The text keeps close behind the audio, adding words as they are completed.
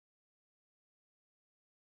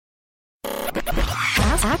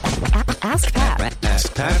AskPat.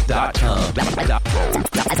 AskPat.com.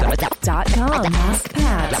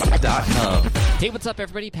 AskPat.com. Hey, what's up,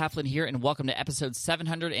 everybody? Pat Flynn here, and welcome to episode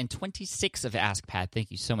 726 of Ask Pat.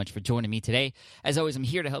 Thank you so much for joining me today. As always, I'm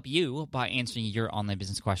here to help you by answering your online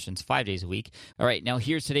business questions 5 days a week. All right, now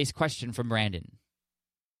here's today's question from Brandon.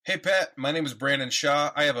 Hey, Pat. My name is Brandon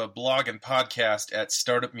Shaw. I have a blog and podcast at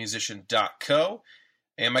startupmusician.co,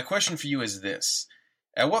 and my question for you is this.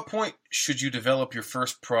 At what point should you develop your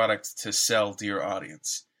first product to sell to your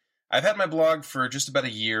audience? I've had my blog for just about a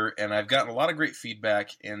year, and I've gotten a lot of great feedback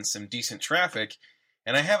and some decent traffic,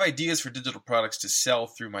 and I have ideas for digital products to sell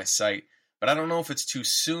through my site, but I don't know if it's too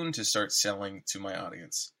soon to start selling to my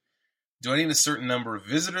audience. Do I need a certain number of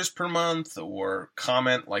visitors per month, or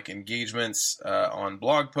comment like engagements on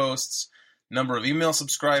blog posts, number of email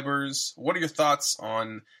subscribers? What are your thoughts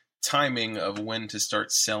on timing of when to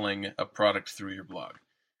start selling a product through your blog?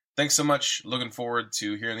 Thanks so much. Looking forward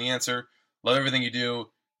to hearing the answer. Love everything you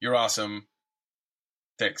do. You're awesome.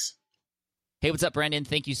 Thanks. Hey, what's up, Brandon?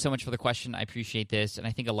 Thank you so much for the question. I appreciate this, and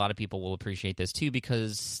I think a lot of people will appreciate this too,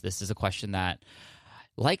 because this is a question that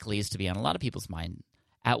likely is to be on a lot of people's mind.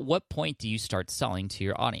 At what point do you start selling to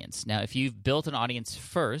your audience? Now, if you've built an audience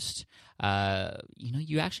first,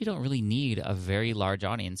 you actually don't really need a very large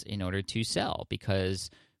audience in order to sell,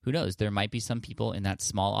 because who knows, there might be some people in that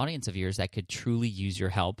small audience of yours that could truly use your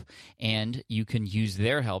help, and you can use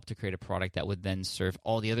their help to create a product that would then serve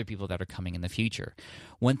all the other people that are coming in the future.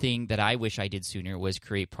 One thing that I wish I did sooner was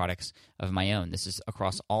create products of my own. This is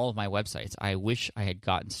across all of my websites. I wish I had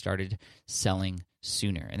gotten started selling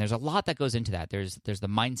sooner. And there's a lot that goes into that. There's the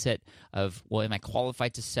mindset of, well, am I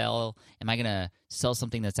qualified to sell? Am I going to sell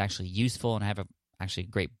something that's actually useful? And I have actually a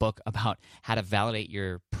great book about how to validate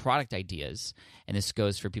your product ideas. And this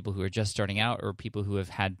goes for people who are just starting out or people who have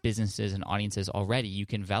had businesses and audiences already. You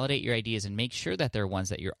can validate your ideas and make sure that they're ones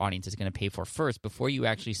that your audience is going to pay for first before you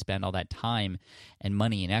actually spend all that time and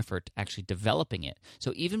money and effort actually developing it.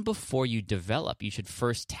 So even before you develop, you should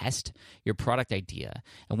first test your product idea.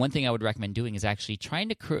 And one thing I would recommend doing is actually trying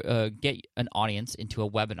to get an audience into a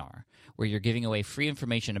webinar where you're giving away free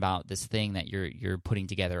information about this thing that you're putting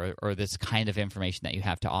together, or this kind of information that you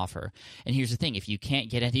have to offer. And here's the thing, if you can't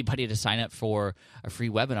get anybody to sign up for a free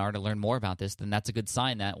webinar to learn more about this, then that's a good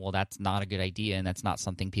sign that, well, that's not a good idea and that's not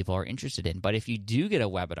something people are interested in. But if you do get a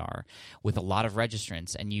webinar with a lot of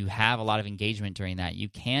registrants and you have a lot of engagement during that, you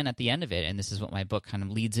can, at the end of it, and this is what my book kind of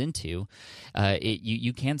leads into,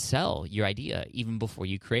 you can sell your idea even before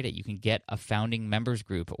you create it. You can get a founding members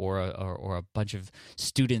group or a bunch of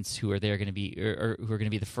students who are there going to be, or who are going to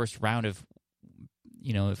be the first round of,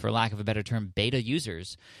 for lack of a better term, beta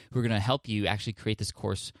users who are going to help you actually create this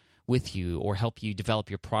course with you or help you develop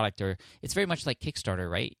your product. Or it's very much like Kickstarter,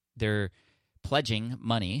 right? They're pledging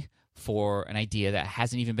money for an idea that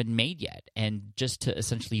hasn't even been made yet, and just to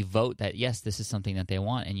essentially vote that, yes, this is something that they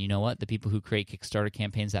want. And you know what? The people who create Kickstarter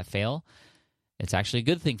campaigns that fail, it's actually a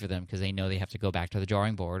good thing for them because they know they have to go back to the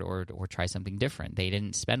drawing board or try something different. They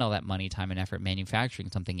didn't spend all that money, time, and effort manufacturing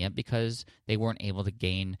something yet because they weren't able to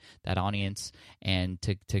gain that audience and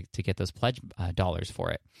to get those pledge dollars for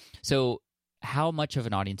it. So how much of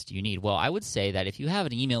an audience do you need? Well, I would say that if you have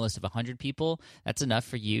an email list of 100 people, that's enough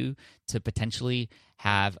for you to potentially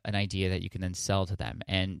have an idea that you can then sell to them.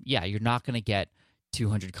 And yeah, you're not going to get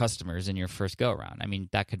 200 customers in your first go-around. I mean,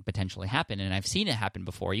 that could potentially happen, and I've seen it happen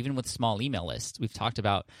before, even with small email lists. We've talked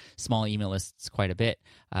about small email lists quite a bit.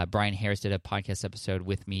 Brian Harris did a podcast episode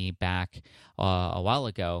with me back a while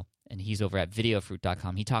ago, and he's over at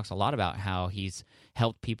videofruit.com. He talks a lot about how he's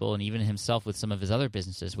helped people, and even himself with some of his other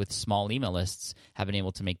businesses with small email lists, have been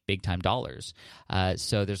able to make big-time dollars.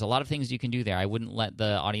 So there's a lot of things you can do there. I wouldn't let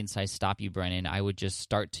the audience size stop you, Brennan. I would just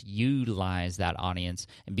start to utilize that audience.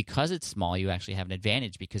 And because it's small, you actually have an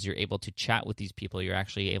advantage because you're able to chat with these people. You're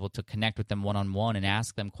actually able to connect with them one-on-one and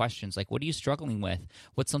ask them questions like, what are you struggling with?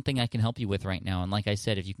 What's something I can help you with right now? And like I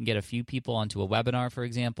said, if you can get a few people onto a webinar, for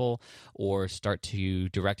example, or start to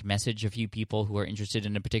direct message a few people who are interested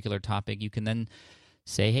in a particular topic, you can then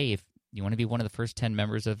say, hey, if you want to be one of the first 10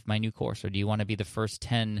 members of my new course, or do you want to be the first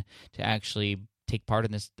 10 to actually take part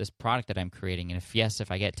in this product that I'm creating? And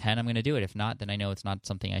if I get 10, I'm going to do it. If not, then I know it's not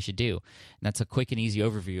something I should do. And that's a quick and easy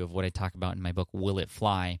overview of what I talk about in my book, Will It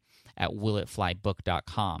Fly, at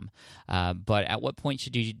willitflybook.com. But at what point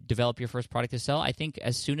should you develop your first product to sell? I think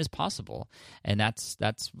as soon as possible. And that's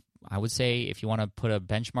I would say, if you want to put a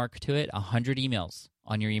benchmark to it, 100 emails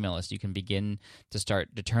on your email list. You can begin to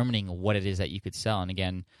start determining what it is that you could sell. And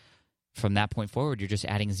again, from that point forward, you're just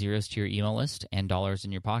adding zeros to your email list and dollars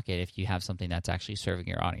in your pocket if you have something that's actually serving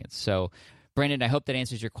your audience. So Brandon, I hope that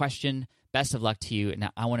answers your question. Best of luck to you. And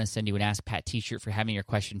I want to send you an Ask Pat t-shirt for having your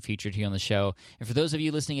question featured here on the show. And for those of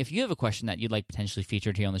you listening, if you have a question that you'd like potentially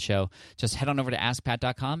featured here on the show, just head on over to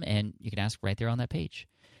AskPat.com and you can ask right there on that page.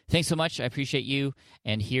 Thanks so much. I appreciate you.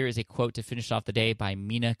 And here is a quote to finish off the day by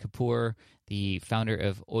Meena Kapoor, the founder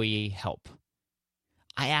of Oye Help.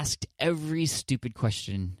 I asked every stupid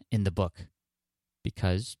question in the book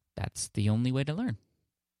because that's the only way to learn.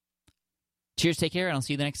 Cheers, take care, and I'll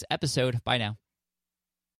see you in the next episode. Bye now.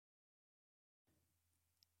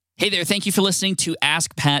 Hey there, thank you for listening to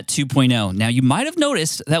Ask Pat 2.0. Now, you might have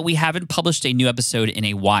noticed that we haven't published a new episode in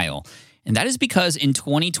a while, and that is because in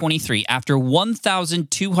 2023, after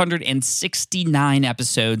 1,269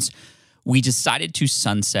 episodes, we decided to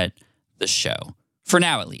sunset the show. For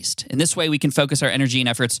now, at least. In this way, we can focus our energy and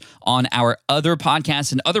efforts on our other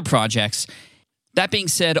podcasts and other projects. That being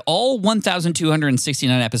said, all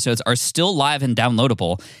 1,269 episodes are still live and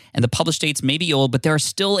downloadable, and the published dates may be old, but there are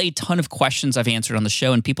still a ton of questions I've answered on the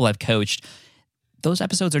show and people I've coached. Those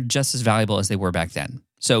episodes are just as valuable as they were back then.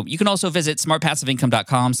 So you can also visit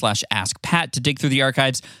smartpassiveincome.com/askpat to dig through the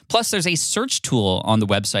archives. Plus, there's a search tool on the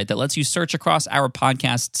website that lets you search across our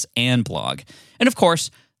podcasts and blog. And of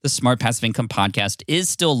course, the Smart Passive Income podcast is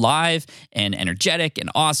still live and energetic and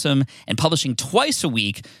awesome and publishing twice a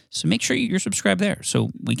week. So make sure you're subscribed there so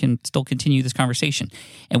we can still continue this conversation.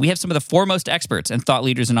 And we have some of the foremost experts and thought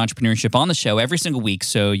leaders in entrepreneurship on the show every single week,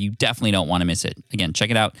 so you definitely don't want to miss it. Again, check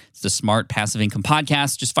it out. It's the Smart Passive Income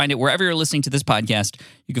podcast. Just find it wherever you're listening to this podcast.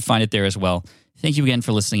 You can find it there as well. Thank you again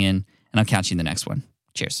for listening in, and I'll catch you in the next one.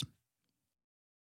 Cheers.